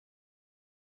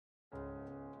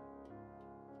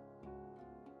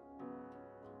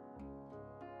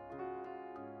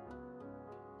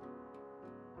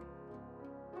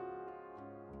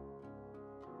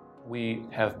We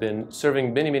have been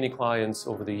serving many clients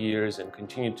over the years and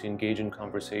continue to engage in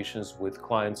conversations with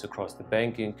clients across the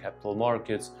banking, capital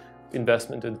markets,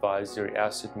 investment advisory,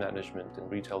 asset management,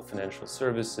 and retail financial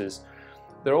services.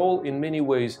 They're all in many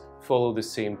ways follow the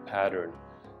same pattern.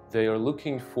 They are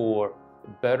looking for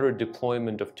better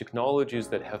deployment of technologies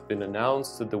that have been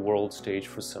announced at the world stage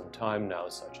for some time now,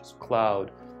 such as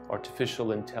cloud,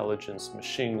 artificial intelligence,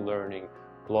 machine learning,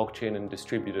 blockchain and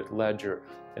distributed ledger,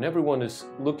 and everyone is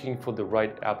looking for the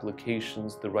right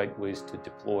applications, the right ways to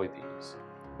deploy these.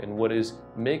 And what is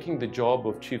making the job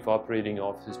of Chief Operating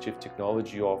Officers, Chief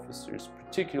Technology Officers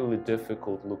particularly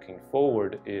difficult looking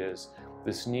forward is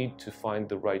this need to find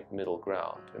the right middle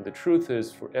ground. And the truth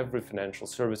is, for every financial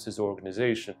services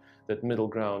organization, that middle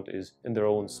ground is in their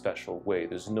own special way.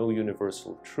 There's no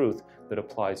universal truth that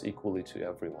applies equally to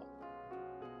everyone.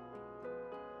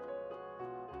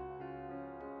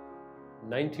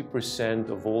 90%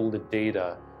 of all the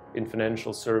data in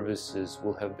financial services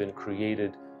will have been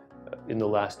created in the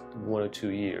last 1 or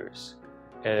 2 years.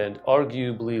 And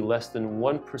arguably less than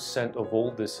 1% of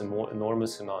all this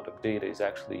enormous amount of data is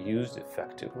actually used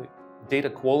effectively. Data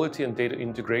quality and data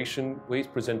integration ways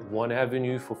present one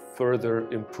avenue for further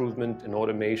improvement and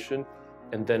automation,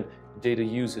 and then data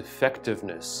use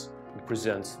effectiveness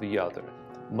presents the other.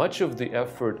 Much of the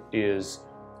effort is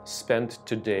spent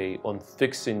today on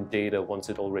fixing data once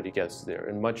it already gets there,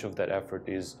 and much of that effort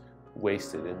is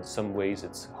wasted. In some ways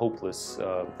it's hopeless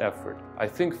effort. I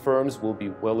think firms will be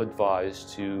well advised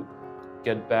to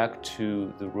get back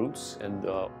to the roots and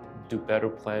do better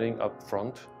planning up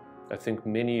front. I think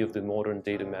many of the modern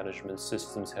data management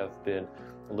systems have been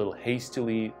a little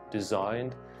hastily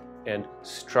designed, and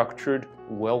structured,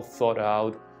 well thought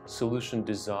out solution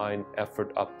design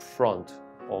effort up front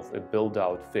of a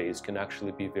build-out phase can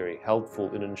actually be very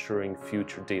helpful in ensuring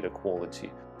future data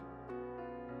quality.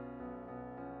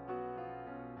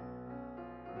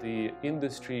 The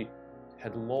industry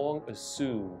had long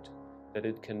assumed that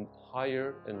it can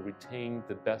hire and retain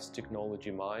the best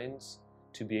technology minds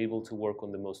to be able to work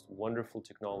on the most wonderful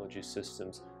technology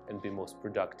systems and be most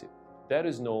productive. That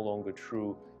is no longer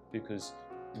true, because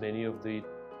many of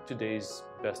today's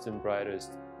best and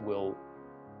brightest will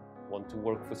want to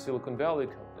work for Silicon Valley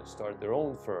companies, start their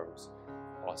own firms,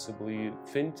 possibly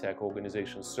fintech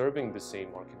organizations serving the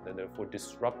same market and therefore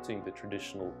disrupting the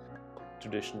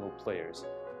traditional players.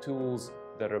 Tools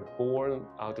that are born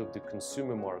out of the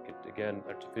consumer market, again,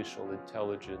 artificial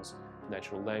intelligence,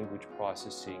 natural language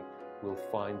processing, will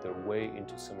find their way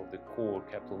into some of the core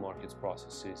capital markets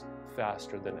processes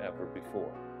faster than ever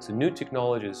before. So new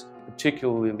technologies,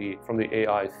 particularly from the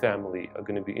AI family, are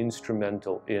going to be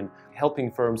instrumental in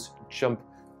helping firms jump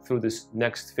through this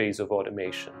next phase of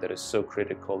automation that is so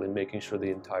critical in making sure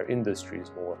the entire industry is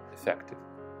more effective.